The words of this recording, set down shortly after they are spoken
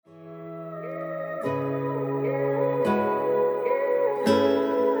And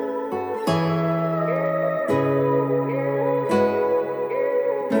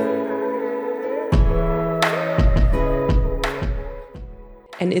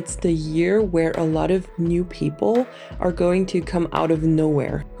it's the year where a lot of new people are going to come out of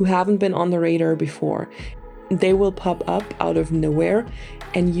nowhere who haven't been on the radar before. They will pop up out of nowhere,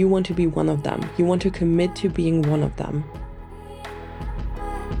 and you want to be one of them. You want to commit to being one of them.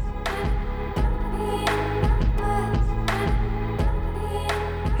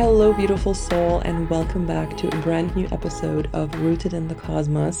 Hello, beautiful soul, and welcome back to a brand new episode of Rooted in the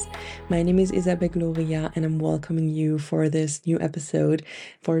Cosmos. My name is Isabel Gloria, and I'm welcoming you for this new episode,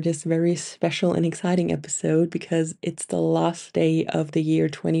 for this very special and exciting episode, because it's the last day of the year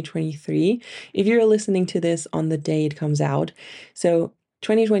 2023. If you're listening to this on the day it comes out. So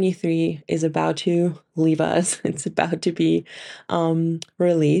 2023 is about to leave us. It's about to be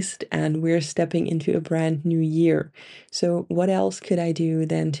released, and we're stepping into a brand new year. So what else could I do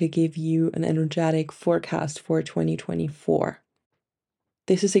than to give you an energetic forecast for 2024?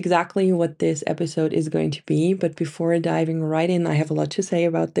 This is exactly what this episode is going to be, but before diving right in, I have a lot to say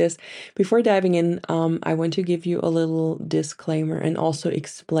about this. Before diving in, I want to give you a little disclaimer and also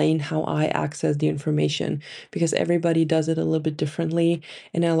explain how I access the information, because everybody does it a little bit differently,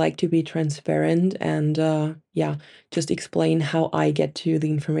 and I like to be transparent and just explain how I get to the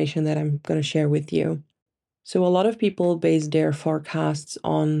information that I'm going to share with you. So a lot of people base their forecasts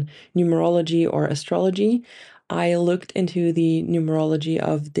on numerology or astrology. I looked into the numerology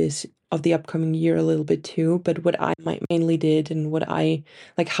of the upcoming year a little bit too, but what I mainly did and what I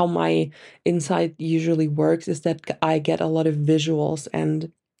like how my insight usually works is that I get a lot of visuals and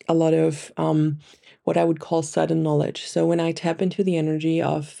a lot of what I would call sudden knowledge. So when I tap into the energy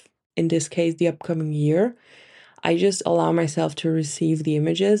of, in this case, the upcoming year, I just allow myself to receive the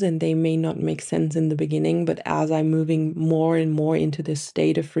images, and they may not make sense in the beginning, but as I'm moving more and more into this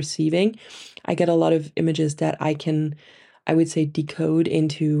state of receiving, I get a lot of images that I would say, decode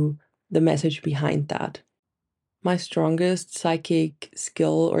into the message behind that. My strongest psychic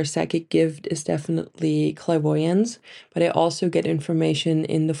skill or psychic gift is definitely clairvoyance, but I also get information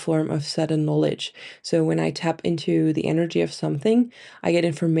in the form of sudden knowledge. So when I tap into the energy of something, I get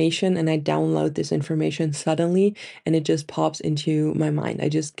information and I download this information suddenly, and it just pops into my mind. I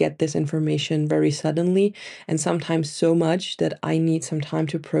just get this information very suddenly, and sometimes so much that I need some time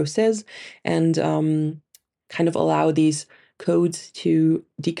to process and kind of allow these codes to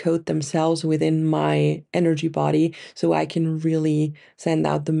decode themselves within my energy body so I can really send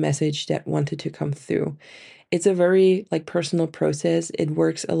out the message that wanted to come through. It's a very personal process. It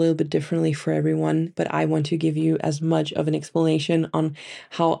works a little bit differently for everyone, but I want to give you as much of an explanation on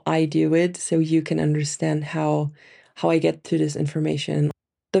how I do it so you can understand how I get to this information.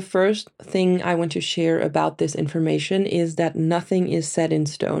 The first thing I want to share about this information is that nothing is set in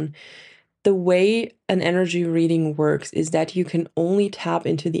stone. The way an energy reading works is that you can only tap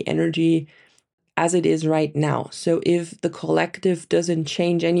into the energy as it is right now. So if the collective doesn't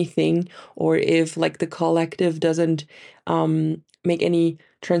change anything, or if the collective doesn't make any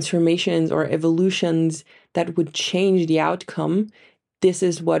transformations or evolutions that would change the outcome, this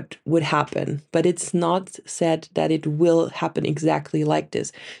is what would happen. But it's not said that it will happen exactly like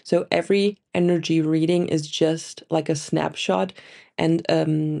this. So every energy reading is just like a snapshot and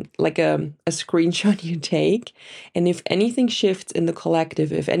like a screenshot you take. And if anything shifts in the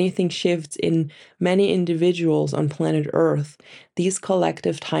collective, if anything shifts in many individuals on planet Earth, these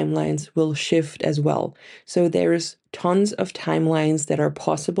collective timelines will shift as well. So there's tons of timelines that are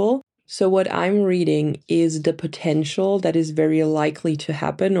possible. So what I'm reading is the potential that is very likely to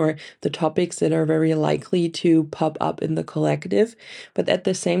happen, or the topics that are very likely to pop up in the collective. But at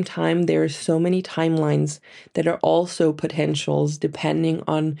the same time, there are so many timelines that are also potentials depending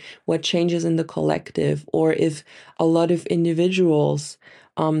on what changes in the collective, or if a lot of individuals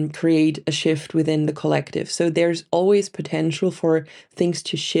create a shift within the collective. So there's always potential for things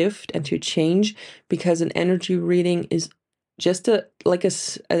to shift and to change, because an energy reading is just a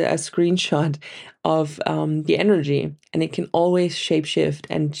screenshot of the energy, and it can always shapeshift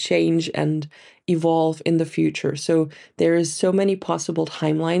and change and evolve in the future. So there is so many possible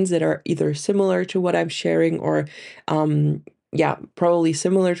timelines that are either similar to what I'm sharing, or probably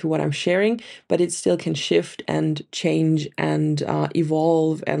similar to what I'm sharing, but it still can shift and change and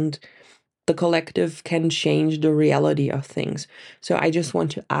evolve, and the collective can change the reality of things. So I just want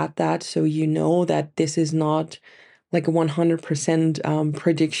to add that, so you know that this is not like a 100%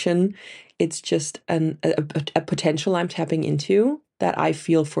 prediction. It's just a potential I'm tapping into that I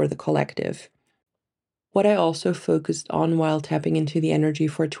feel for the collective. What I also focused on while tapping into the energy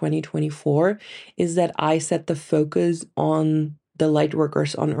for 2024 is that I set the focus on the light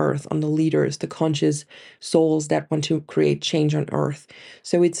workers on earth, on the leaders, the conscious souls that want to create change on earth.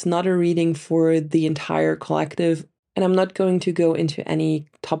 So it's not a reading for the entire collective. And I'm not going to go into any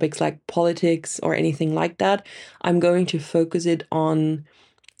topics like politics or anything like that. I'm going to focus it on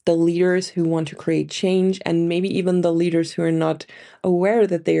the leaders who want to create change, and maybe even the leaders who are not aware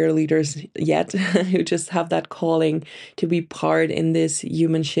that they are leaders yet, who just have that calling to be part in this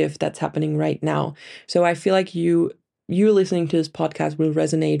human shift that's happening right now. So I feel like you listening to this podcast will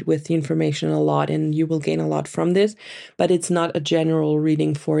resonate with the information a lot and you will gain a lot from this, but it's not a general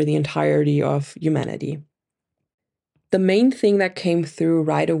reading for the entirety of humanity. The main thing that came through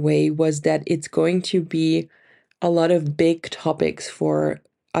right away was that it's going to be a lot of big topics for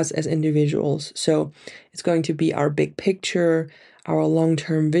us as individuals. So it's going to be our big picture, our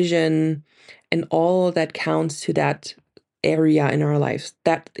long-term vision, and all that counts to that area in our lives.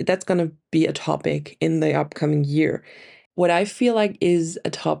 That's going to be a topic in the upcoming year. What I feel like is a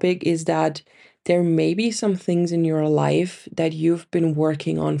topic is that there may be some things in your life that you've been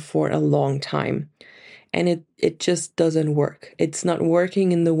working on for a long time, and it just doesn't work. It's not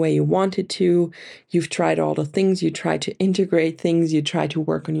working in the way you want it to. You've tried all the things, you try to integrate things, you try to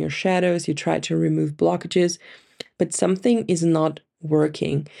work on your shadows, you try to remove blockages, but something is not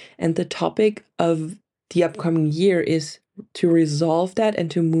working. And the topic of the upcoming year is to resolve that and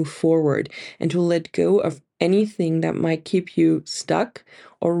to move forward and to let go of anything that might keep you stuck,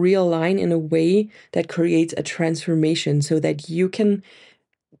 or realign in a way that creates a transformation so that you can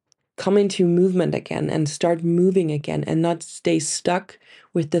come into movement again and start moving again and not stay stuck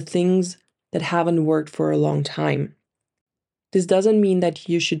with the things that haven't worked for a long time. This doesn't mean that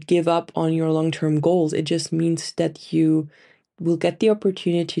you should give up on your long-term goals. It just means that you will get the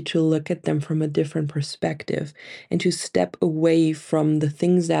opportunity to look at them from a different perspective and to step away from the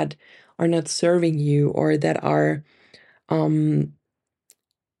things that are not serving you or that are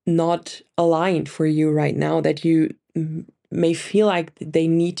not aligned for you right now, that you may feel like they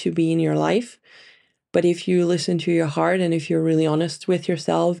need to be in your life. But if you listen to your heart and if you're really honest with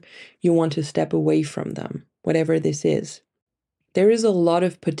yourself, you want to step away from them, whatever this is. There is a lot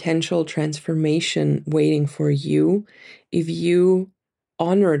of potential transformation waiting for you if you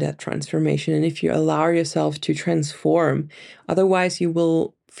honor that transformation and if you allow yourself to transform. Otherwise, you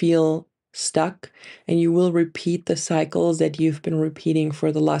will feel stuck and you will repeat the cycles that you've been repeating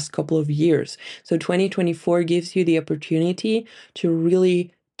for the last couple of years. So 2024 gives you the opportunity to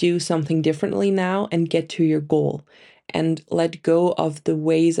really do something differently now and get to your goal and let go of the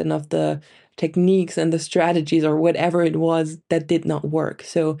ways and of the techniques and the strategies or whatever it was that did not work.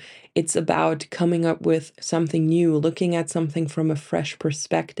 So it's about coming up with something new, looking at something from a fresh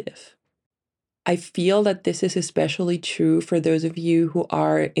perspective. I feel that this is especially true for those of you who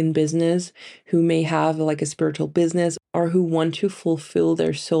are in business, who may have like a spiritual business or who want to fulfill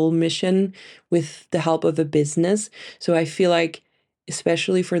their soul mission with the help of a business. So I feel like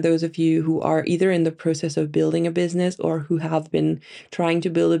especially for those of you who are either in the process of building a business or who have been trying to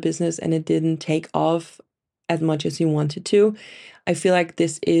build a business and it didn't take off as much as you wanted to, I feel like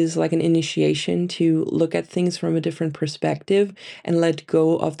this is like an initiation to look at things from a different perspective and let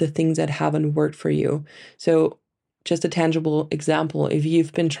go of the things that haven't worked for you. So, just a tangible example, if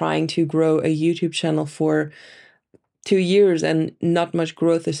you've been trying to grow a YouTube channel for 2 years and not much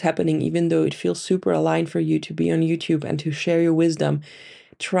growth is happening, even though it feels super aligned for you to be on YouTube and to share your wisdom,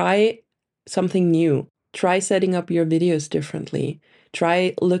 try something new. Try setting up your videos differently.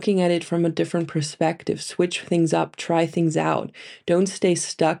 Try looking at it from a different perspective. Switch things up, try things out. Don't stay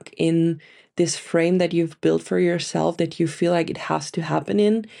stuck in this frame that you've built for yourself that you feel like it has to happen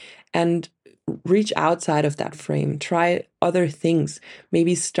in, and reach outside of that frame. Try other things.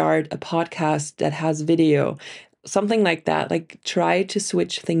 Maybe start a podcast that has video, something like that. Like, try to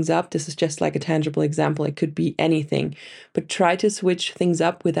switch things up. This is just like a tangible example. It could be anything, but try to switch things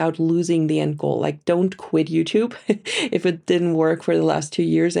up without losing the end goal. Like, don't quit YouTube if it didn't work for the last 2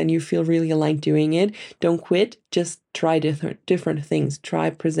 years and you feel really aligned doing it. Don't quit. Just try different things.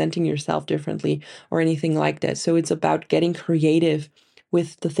 Try presenting yourself differently or anything like that. So it's about getting creative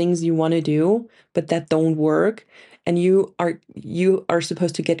with the things you want to do but that don't work, and you are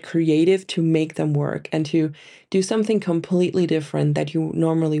supposed to get creative to make them work and to do something completely different that you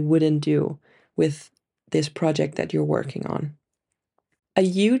normally wouldn't do with this project that you're working on. A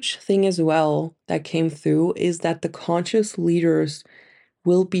huge thing as well that came through is that the conscious leaders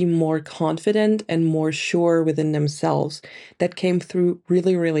will be more confident and more sure within themselves. That came through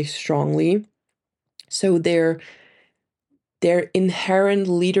really, really strongly. So they're their inherent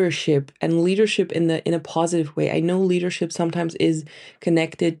leadership, and leadership in a positive way. I know leadership sometimes is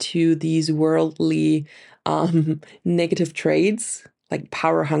connected to these worldly negative traits like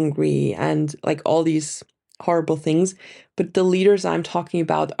power hungry and like all these horrible things. But the leaders I'm talking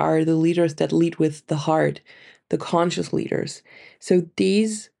about are the leaders that lead with the heart, the conscious leaders. So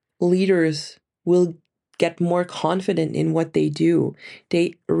these leaders will get more confident in what they do.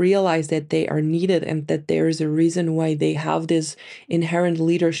 They realize that they are needed and that there is a reason why they have this inherent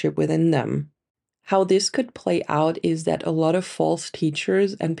leadership within them. How this could play out is that a lot of false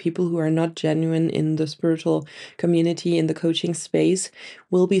teachers and people who are not genuine in the spiritual community, in the coaching space,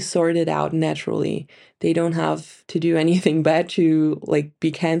 will be sorted out naturally. They don't have to do anything bad to like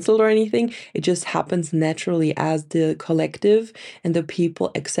be canceled or anything. It just happens naturally as the collective and the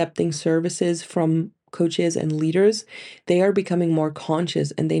people accepting services from coaches and leaders, they are becoming more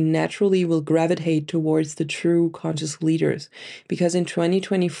conscious and they naturally will gravitate towards the true conscious leaders. Because in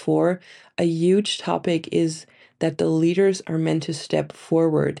 2024, a huge topic is that the leaders are meant to step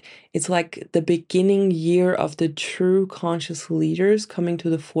forward. It's like the beginning year of the true conscious leaders coming to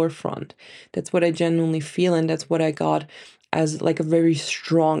the forefront. That's what I genuinely feel, and that's what I got as like a very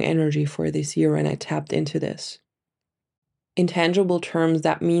strong energy for this year when I tapped into this. In tangible terms,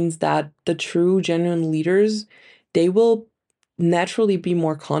 that means that the true, genuine leaders, they will naturally be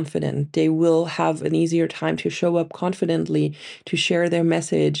more confident. They will have an easier time to show up confidently, to share their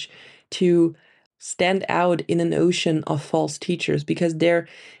message, to stand out in an ocean of false teachers, because there,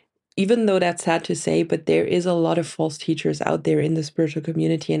 even though that's sad to say, but there is a lot of false teachers out there in the spiritual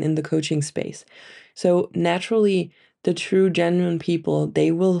community and in the coaching space. So naturally, the true, genuine people, they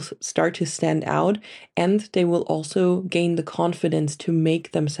will start to stand out, and they will also gain the confidence to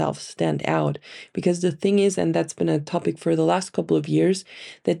make themselves stand out. Because the thing is, and that's been a topic for the last couple of years,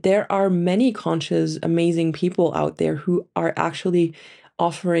 that there are many conscious, amazing people out there who are actually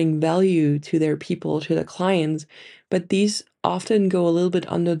offering value to their people, to the clients, but these often go a little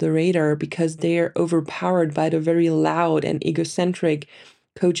bit under the radar because they are overpowered by the very loud and egocentric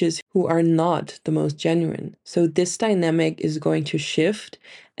coaches who are not the most genuine. So this dynamic is going to shift,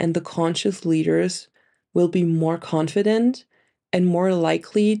 and the conscious leaders will be more confident and more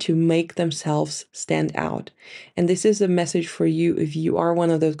likely to make themselves stand out. And this is a message for you if you are one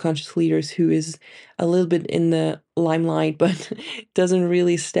of those conscious leaders who is a little bit in the limelight but doesn't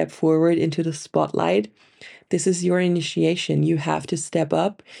really step forward into the spotlight. This is your initiation. You have to step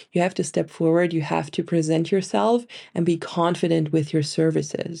up, you have to step forward, you have to present yourself and be confident with your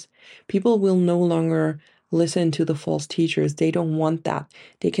services. People will no longer listen to the false teachers. They don't want that.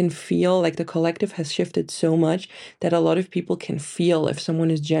 They can feel like the collective has shifted so much that a lot of people can feel if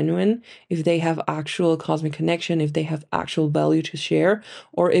someone is genuine, if they have actual cosmic connection, if they have actual value to share,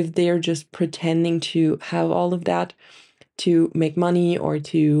 or if they're just pretending to have all of that to make money or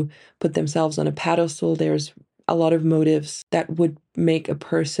to put themselves on a pedestal. There's a lot of motives that would make a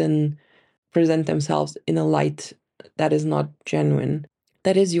person present themselves in a light that is not genuine.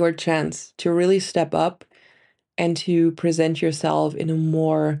 That is your chance to really step up and to present yourself in a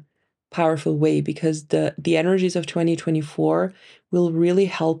more powerful way, because the energies of 2024 will really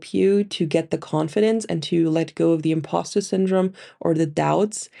help you to get the confidence and to let go of the imposter syndrome or the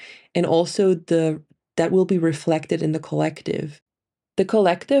doubts, and also the that will be reflected in the collective. The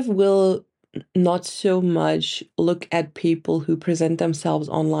collective will not so much look at people who present themselves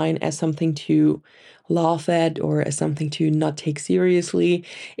online as something to laugh at or as something to not take seriously.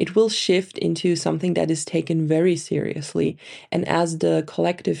 It will shift into something that is taken very seriously. And as the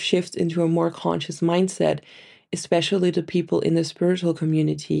collective shifts into a more conscious mindset, especially the people in the spiritual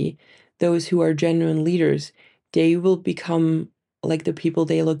community, those who are genuine leaders, they will become like the people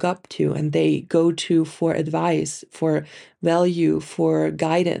they look up to and they go to for advice, for value, for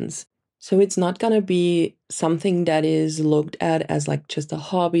guidance. So it's not going to be something that is looked at as like just a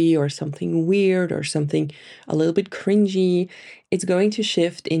hobby or something weird or something a little bit cringy. It's going to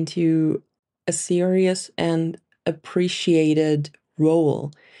shift into a serious and appreciated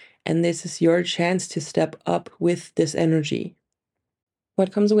role. And this is your chance to step up with this energy.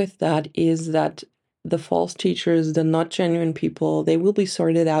 What comes with that is that the false teachers, the not genuine people, they will be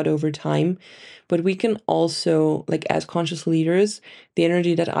sorted out over time. But we can also, like as conscious leaders, the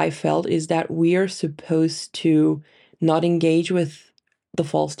energy that I felt is that we are supposed to not engage with the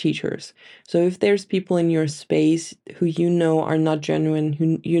false teachers. So if there's people in your space who you know are not genuine,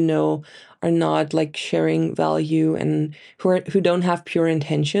 who you know are not like sharing value and who don't have pure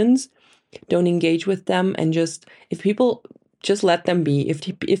intentions, don't engage with them, and just if people just let them be.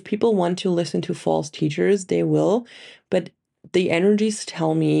 If people want to listen to false teachers, they will, but the energies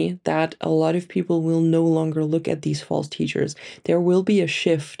tell me that a lot of people will no longer look at these false teachers. There will be a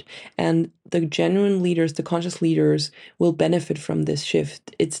shift, and the genuine leaders, the conscious leaders, will benefit from this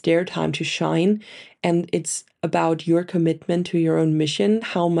shift. It's their time to shine, and it's about your commitment to your own mission,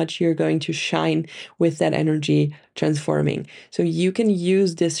 how much you're going to shine with that energy transforming. So you can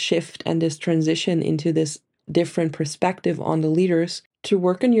use this shift and this transition into this different perspective on the leaders to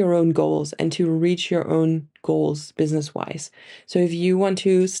work on your own goals and to reach your own goals business wise. So if you want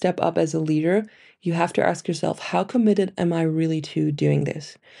to step up as a leader, you have to ask yourself, how committed am I really to doing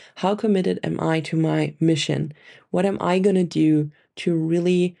this? How committed am I to my mission? What am I going to do to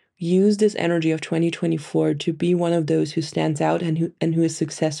really use this energy of 2024 to be one of those who stands out and who is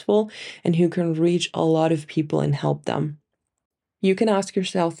successful and who can reach a lot of people and help them? You can ask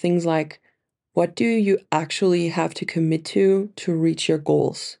yourself things like, what do you actually have to commit to reach your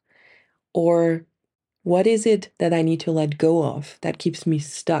goals? Or what is it that I need to let go of that keeps me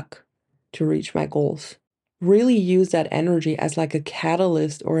stuck to reach my goals? Really use that energy as like a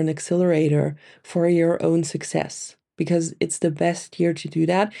catalyst or an accelerator for your own success, because it's the best year to do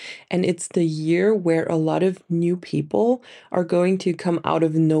that. And it's the year where a lot of new people are going to come out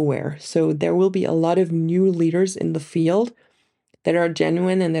of nowhere. So there will be a lot of new leaders in the field that are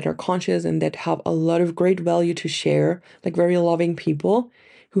genuine and that are conscious and that have a lot of great value to share, like very loving people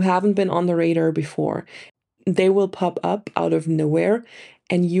who haven't been on the radar before. They will pop up out of nowhere,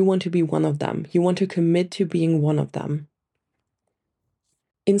 and you want to be one of them. You want to commit to being one of them.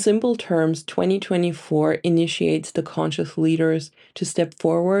 In simple terms, 2024 initiates the conscious leaders to step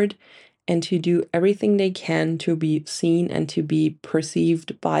forward and to do everything they can to be seen and to be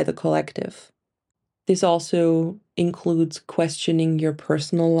perceived by the collective. This also includes questioning your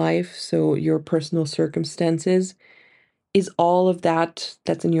personal life, so your personal circumstances. Is all of that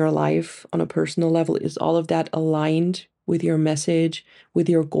that's in your life on a personal level, is all of that aligned with your message, with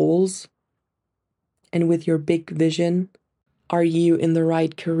your goals, and with your big vision? Are you in the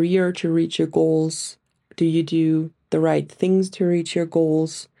right career to reach your goals? Do you do the right things to reach your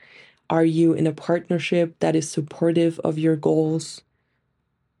goals? Are you in a partnership that is supportive of your goals?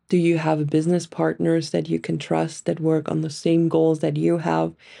 Do you have business partners that you can trust that work on the same goals that you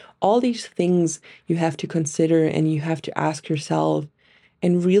have? All these things you have to consider and you have to ask yourself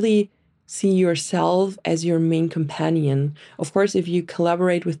and really see yourself as your main companion. Of course, if you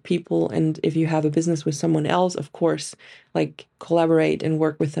collaborate with people and if you have a business with someone else, of course, like collaborate and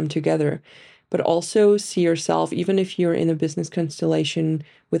work with them together. But also see yourself, even if you're in a business constellation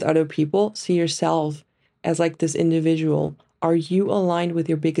with other people, see yourself as like this individual. Are you aligned with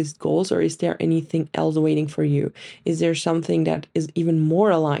your biggest goals, or is there anything else waiting for you? Is there something that is even more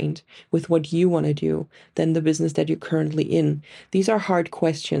aligned with what you want to do than the business that you're currently in? These are hard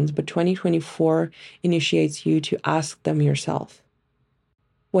questions, but 2024 initiates you to ask them yourself.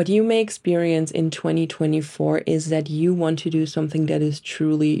 What you may experience in 2024 is that you want to do something that is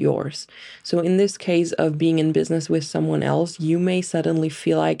truly yours. So in this case of being in business with someone else, you may suddenly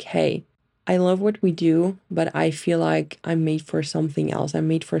feel like, hey, I love what we do, but I feel like I'm made for something else. I'm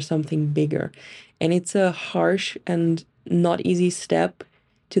made for something bigger. And it's a harsh and not easy step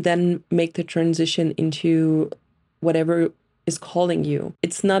to then make the transition into whatever is calling you.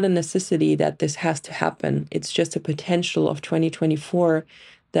 It's not a necessity that this has to happen. It's just a potential of 2024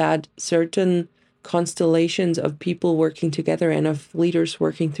 that certain constellations of people working together and of leaders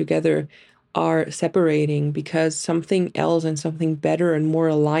working together are separating because something else and something better and more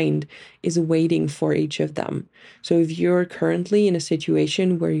aligned is waiting for each of them. So if you're currently in a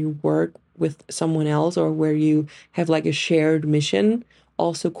situation where you work with someone else or where you have like a shared mission,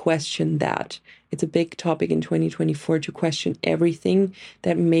 also question that. It's a big topic in 2024 to question everything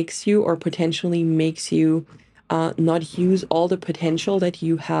that makes you or potentially makes you not use all the potential that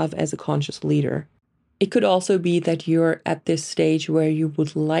you have as a conscious leader. It could also be that you're at this stage where you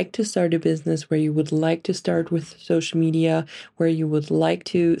would like to start a business, where you would like to start with social media, where you would like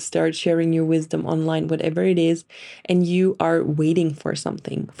to start sharing your wisdom online, whatever it is, and you are waiting for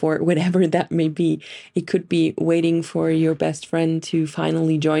something, for whatever that may be. It could be waiting for your best friend to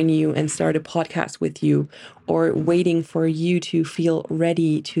finally join you and start a podcast with you, or waiting for you to feel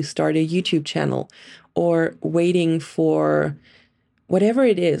ready to start a YouTube channel, or waiting for whatever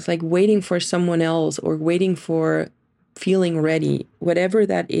it is, like waiting for someone else or waiting for feeling ready, whatever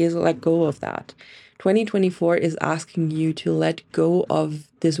that is, let go of that. 2024 is asking you to let go of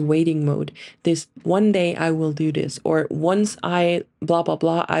this waiting mode. This one day I will do this, or once I blah, blah,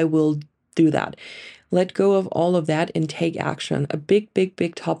 blah, I will do that. Let go of all of that and take action. A big, big,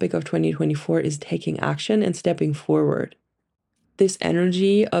 big topic of 2024 is taking action and stepping forward. this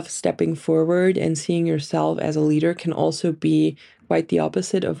energy of stepping forward and seeing yourself as a leader can also be quite the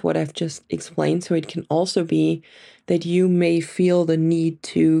opposite of what I've just explained. So it can also be that you may feel the need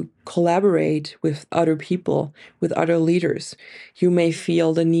to collaborate with other people, with other leaders. You may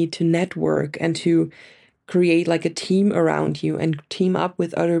feel the need to network and to create like a team around you and team up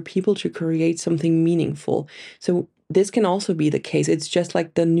with other people to create something meaningful. So this can also be the case. It's just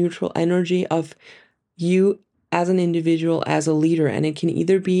like the neutral energy of you as an individual, as a leader. And it can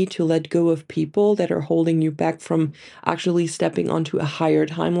either be to let go of people that are holding you back from actually stepping onto a higher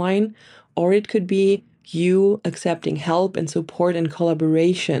timeline, or it could be you accepting help and support and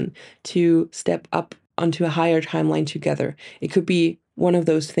collaboration to step up onto a higher timeline together. It could be one of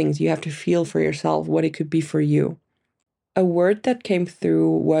those things. You have to feel for yourself what it could be for you. A word that came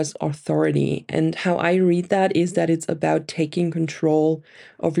through was authority. And how I read that is that it's about taking control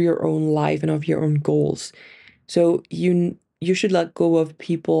of your own life and of your own goals. So you should let go of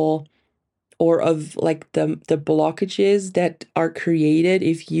people or of like the blockages that are created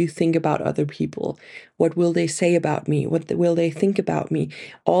if you think about other people. What will they say about me? What will they think about me?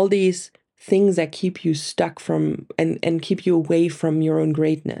 All these things that keep you stuck from and keep you away from your own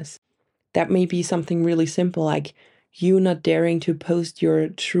greatness. That may be something really simple, like you not daring to post your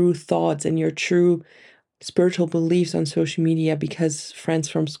true thoughts and your true spiritual beliefs on social media because friends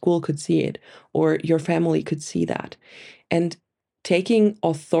from school could see it or your family could see that. And taking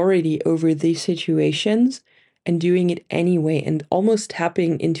authority over these situations and doing it anyway and almost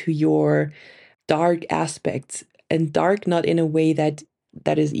tapping into your dark aspects, and dark not in a way that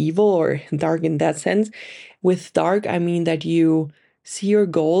is evil or dark in that sense. With dark, I mean that you see your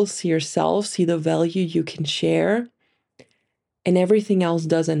goals, see yourself, see the value you can share, and everything else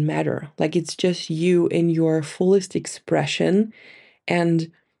doesn't matter. Like it's just you in your fullest expression,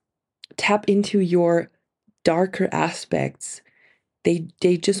 and tap into your darker aspects.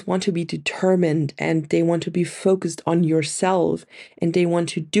 They just want to be determined and they want to be focused on yourself and they want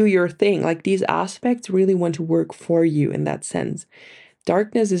to do your thing. Like these aspects really want to work for you in that sense.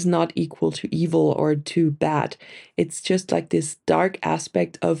 Darkness is not equal to evil or to bad. It's just like this dark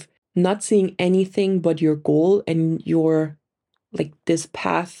aspect of not seeing anything but your goal and your like this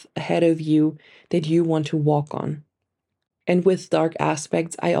path ahead of you that you want to walk on. And with dark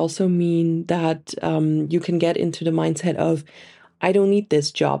aspects, I also mean that you can get into the mindset of, I don't need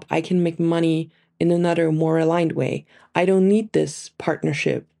this job. I can make money in another more aligned way. I don't need this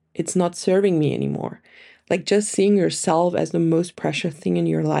partnership. It's not serving me anymore. Like just seeing yourself as the most precious thing in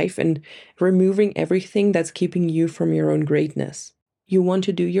your life and removing everything that's keeping you from your own greatness. You want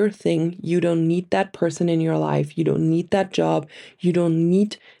to do your thing. You don't need that person in your life. You don't need that job. You don't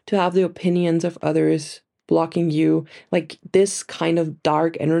need to have the opinions of others blocking you. Like this kind of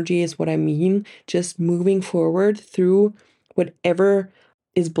dark energy is what I mean. Just moving forward through whatever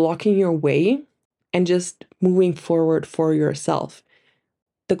is blocking your way and just moving forward for yourself.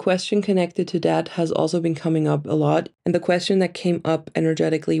 The question connected to that has also been coming up a lot. And the question that came up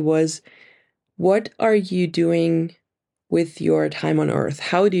energetically was, what are you doing with your time on earth?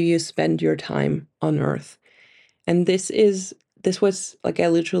 How do you spend your time on earth? And this was like, I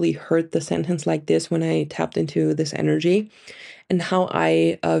literally heard the sentence like this when I tapped into this energy. And how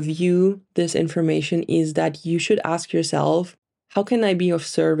I view this information is that you should ask yourself, how can I be of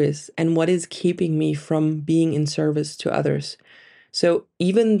service? And what is keeping me from being in service to others? So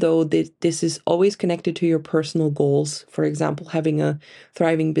even though this is always connected to your personal goals, for example, having a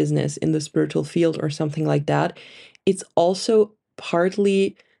thriving business in the spiritual field or something like that, it's also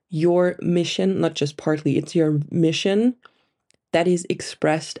partly your mission, not just partly, it's your mission that is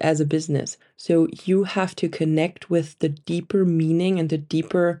expressed as a business. So you have to connect with the deeper meaning and the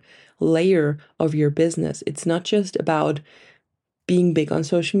deeper layer of your business. It's not just about being big on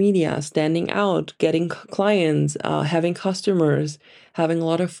social media, standing out, getting clients, having customers, having a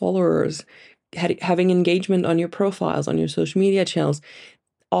lot of followers, having engagement on your profiles, on your social media channels.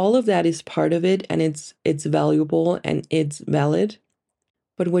 All of that is part of it, and it's valuable and it's valid.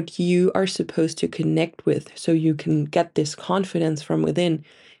 But what you are supposed to connect with so you can get this confidence from within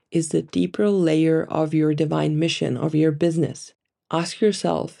is the deeper layer of your divine mission, of your business. Ask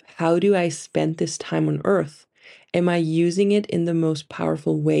yourself, how do I spend this time on earth? Am I using it in the most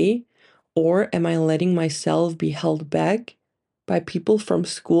powerful way? Or am I letting myself be held back by people from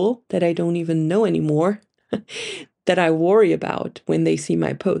school that I don't even know anymore, that I worry about when they see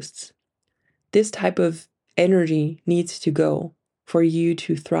my posts? This type of energy needs to go for you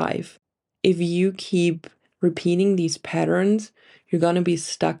to thrive. If you keep repeating these patterns, you're going to be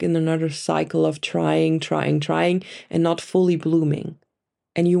stuck in another cycle of trying, and not fully blooming.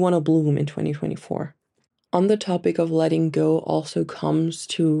 And you want to bloom in 2024. On the topic of letting go also comes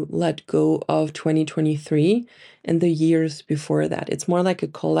to let go of 2023 and the years before that. It's more like a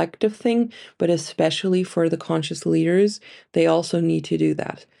collective thing, but especially for the conscious leaders, they also need to do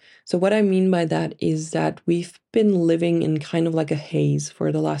that. So, what I mean by that is that we've been living in kind of like a haze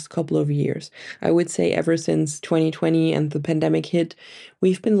for the last couple of years. I would say ever since 2020 and the pandemic hit,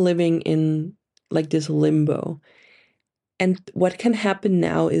 we've been living in like this limbo. And what can happen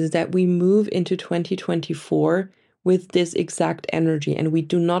now is that we move into 2024 with this exact energy, and we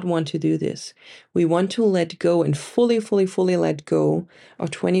do not want to do this. We want to let go and fully let go of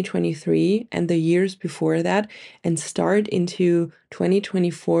 2023 and the years before that and start into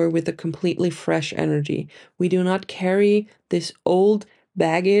 2024 with a completely fresh energy. We do not carry this old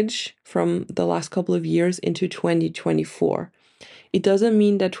baggage from the last couple of years into 2024. It doesn't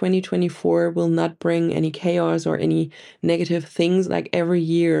mean that 2024 will not bring any chaos or any negative things, like every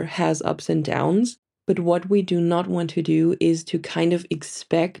year has ups and downs. But what we do not want to do is to kind of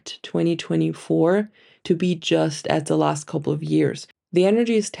expect 2024 to be just as the last couple of years. The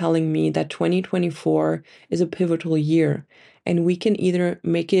energy is telling me that 2024 is a pivotal year, and we can either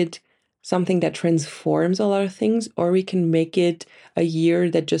make it something that transforms a lot of things, or we can make it a year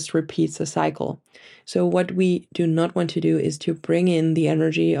that just repeats a cycle. So, what we do not want to do is to bring in the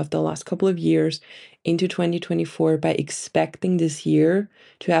energy of the last couple of years into 2024 by expecting this year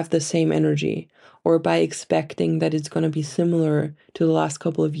to have the same energy, or by expecting that it's going to be similar to the last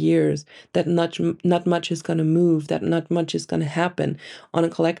couple of years, that not much is going to move, that not much is going to happen on a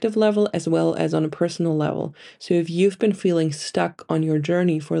collective level as well as on a personal level. So if you've been feeling stuck on your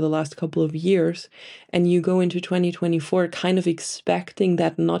journey for the last couple of years and you go into 2024 kind of expecting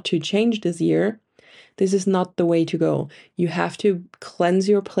that not to change this year, this is not the way to go. You have to cleanse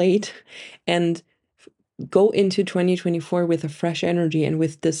your plate and go into 2024 with a fresh energy and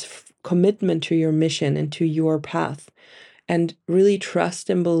with this commitment to your mission and to your path. And really trust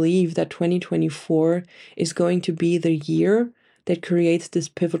and believe that 2024 is going to be the year that creates this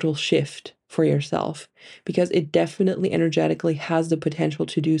pivotal shift for yourself, because it definitely energetically has the potential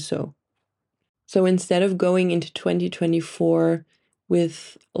to do so. So instead of going into 2024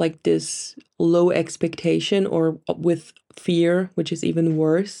 with like this low expectation or with fear, which is even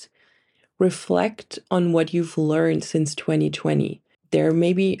worse, reflect on what you've learned since 2020. There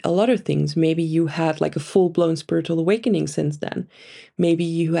may be a lot of things. Maybe you had like a full-blown spiritual awakening since then. Maybe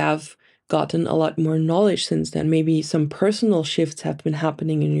you have gotten a lot more knowledge since then. Maybe some personal shifts have been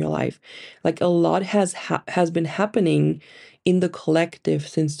happening in your life. Like a lot has been happening in the collective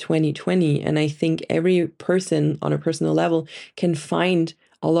since 2020, and I think every person on a personal level can find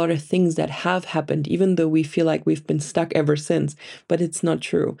a lot of things that have happened, even though we feel like we've been stuck ever since, but it's not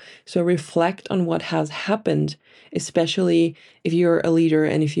true. So reflect on what has happened, especially if you're a leader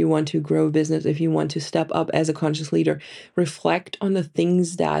and if you want to grow a business, if you want to step up as a conscious leader. Reflect on the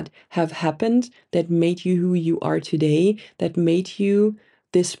things that have happened that made you who you are today, that made you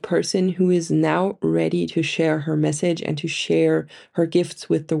this person who is now ready to share her message and to share her gifts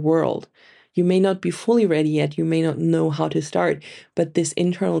with the world. You may not be fully ready yet, you may not know how to start, but this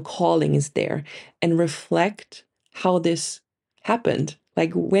internal calling is there. And reflect how this happened.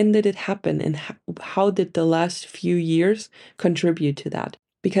 Like, when did it happen, and how did the last few years contribute to that?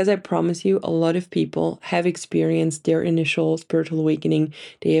 Because I promise you, a lot of people have experienced their initial spiritual awakening.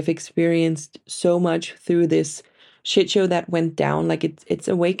 They have experienced so much through this shit show that went down. Like it's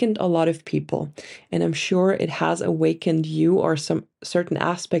awakened a lot of people, and I'm sure it has awakened you or some certain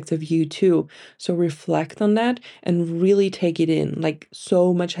aspects of you too. So reflect on that and really take it in. Like,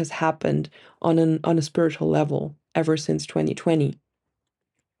 so much has happened on a spiritual level ever since 2020.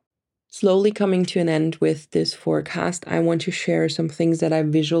 Slowly coming to an end with this forecast, I want to share some things that I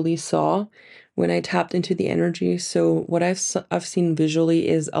visually saw when I tapped into the energy. So what I've seen visually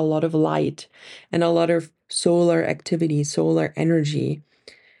is a lot of light and a lot of solar activity, solar energy.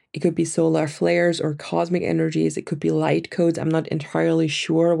 It could be solar flares or cosmic energies. It could be light codes. I'm not entirely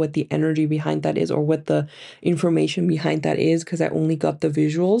sure what the energy behind that is or what the information behind that is, because I only got the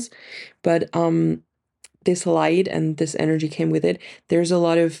visuals. But this light and this energy came with it. There's a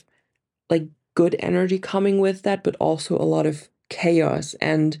lot of like good energy coming with that, but also a lot of chaos,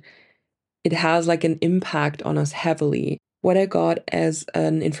 and it has like an impact on us heavily. What I got as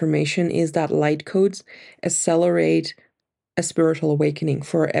an information is that light codes accelerate a spiritual awakening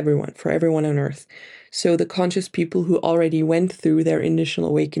for everyone on earth. So the conscious people who already went through their initial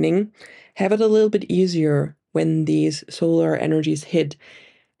awakening have it a little bit easier when these solar energies hit.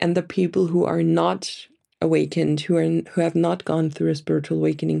 And the people who are not awakened, who have not gone through a spiritual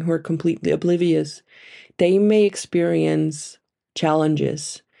awakening, who are completely oblivious, they may experience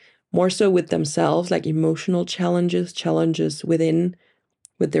challenges more so with themselves, like emotional challenges within,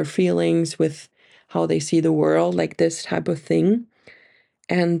 with their feelings, with how they see the world, like this type of thing.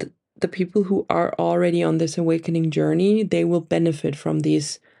 And the people who are already on this awakening journey, they will benefit from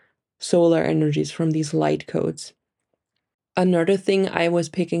these solar energies, from these light codes. Another thing I was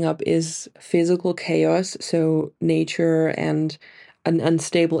picking up is physical chaos, so nature and an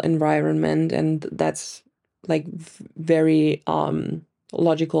unstable environment, and that's like very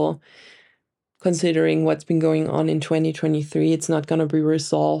logical considering what's been going on in 2023. It's not going to be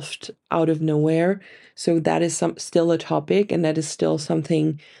resolved out of nowhere. So that is still a topic, and that is still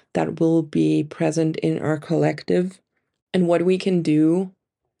something that will be present in our collective. And what we can do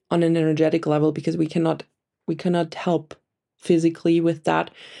on an energetic level, because we cannot help physically with that,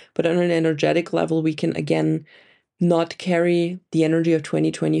 but on an energetic level, we can again not carry the energy of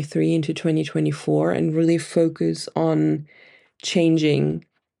 2023 into 2024 and really focus on changing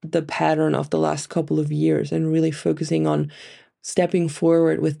the pattern of the last couple of years and really focusing on stepping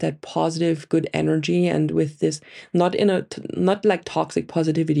forward with that positive, good energy, and with this, not like toxic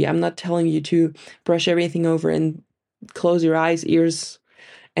positivity. I'm not telling you to brush everything over and close your eyes, ears,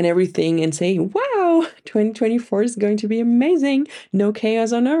 and everything and say, wow, 2024 is going to be amazing. No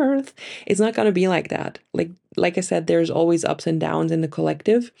chaos on earth. It's not going to be like that. Like I said, there's always ups and downs in the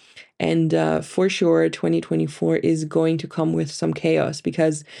collective. And for sure, 2024 is going to come with some chaos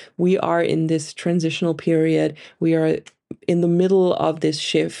because we are in this transitional period. We are in the middle of this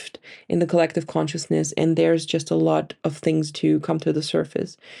shift in the collective consciousness, and there's just a lot of things to come to the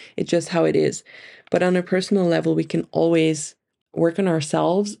surface. It's just how it is. But on a personal level, we can always work on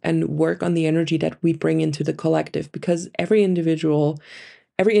ourselves and work on the energy that we bring into the collective, because every individual's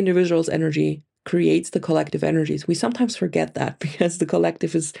energy creates the collective energies. We sometimes forget that because the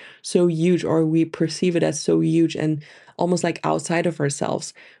collective is so huge, or we perceive it as so huge and almost like outside of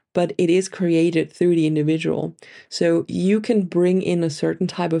ourselves, but it is created through the individual. So you can bring in a certain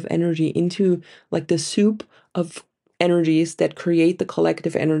type of energy into like the soup of energies that create the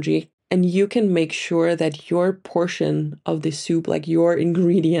collective energy, and you can make sure that your portion of the soup, like your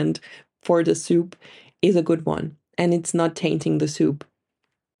ingredient for the soup, is a good one and it's not tainting the soup.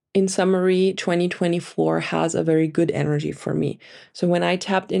 In summary, 2024 has a very good energy for me. So when I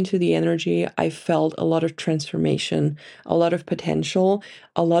tapped into the energy, I felt a lot of transformation, a lot of potential,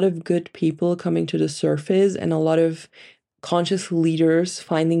 a lot of good people coming to the surface, and a lot of conscious leaders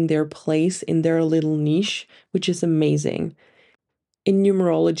finding their place in their little niche, which is amazing. In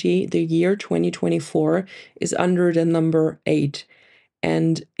numerology, the year 2024 is under the number 8.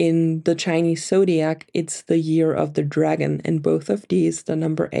 And in the Chinese zodiac, it's the year of the dragon. And both of these, the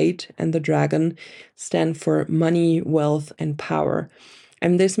number 8 and the dragon, stand for money, wealth, and power.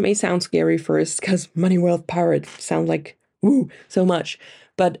 And this may sound scary first because money, wealth, power, it sounds like, woo, so much.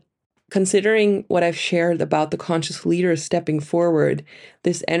 But considering what I've shared about the conscious leader stepping forward,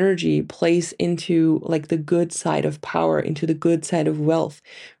 this energy plays into like the good side of power, into the good side of wealth,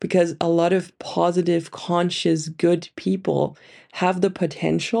 because a lot of positive, conscious, good people have the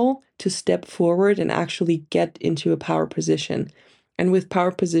potential to step forward and actually get into a power position. And with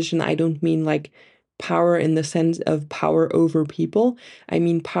power position, I don't mean like power in the sense of power over people. I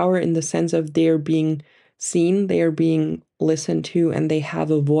mean power in the sense of they're being seen, they are being listened to, and they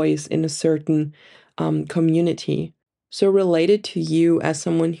have a voice in a certain community. So, related to you as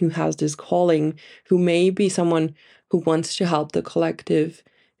someone who has this calling, who may be someone who wants to help the collective,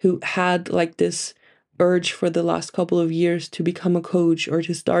 who had like this urge for the last couple of years to become a coach or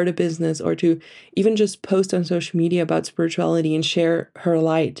to start a business or to even just post on social media about spirituality and share her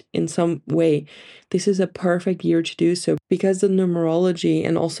light in some way, this is a perfect year to do so, because the numerology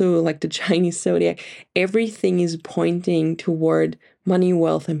and also like the Chinese zodiac, everything is pointing toward money,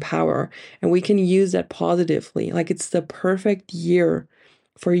 wealth, and power. And we can use that positively. Like it's the perfect year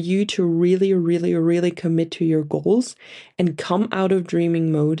for you to really, really, really commit to your goals and come out of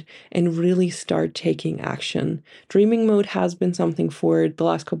dreaming mode and really start taking action. Dreaming mode has been something for the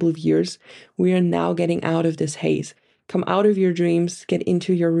last couple of years. We are now getting out of this haze. Come out of your dreams, get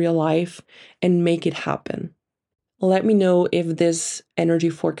into your real life, and make it happen. Let me know if this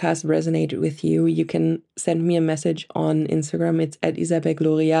energy forecast resonated with you. You can send me a message on Instagram. It's at Isabel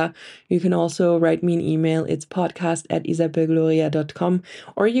Gloria. You can also write me an email. It's podcast@isabelgloria.com.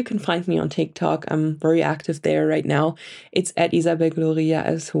 Or you can find me on TikTok. I'm very active there right now. It's at Isabel Gloria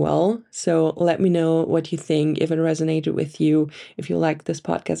as well. So let me know what you think, if it resonated with you, if you like this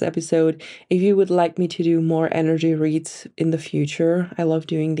podcast episode, if you would like me to do more energy reads in the future. I love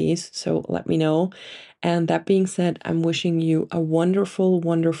doing these, so let me know. And that being said, I'm wishing you a wonderful,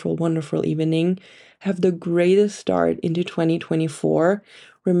 wonderful, wonderful evening. Have the greatest start into 2024.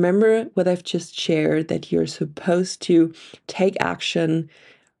 Remember what I've just shared, that you're supposed to take action,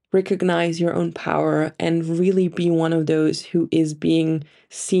 recognize your own power, and really be one of those who is being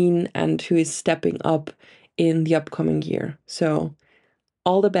seen and who is stepping up in the upcoming year. So,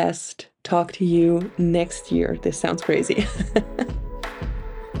 all the best. Talk to you next year. This sounds crazy.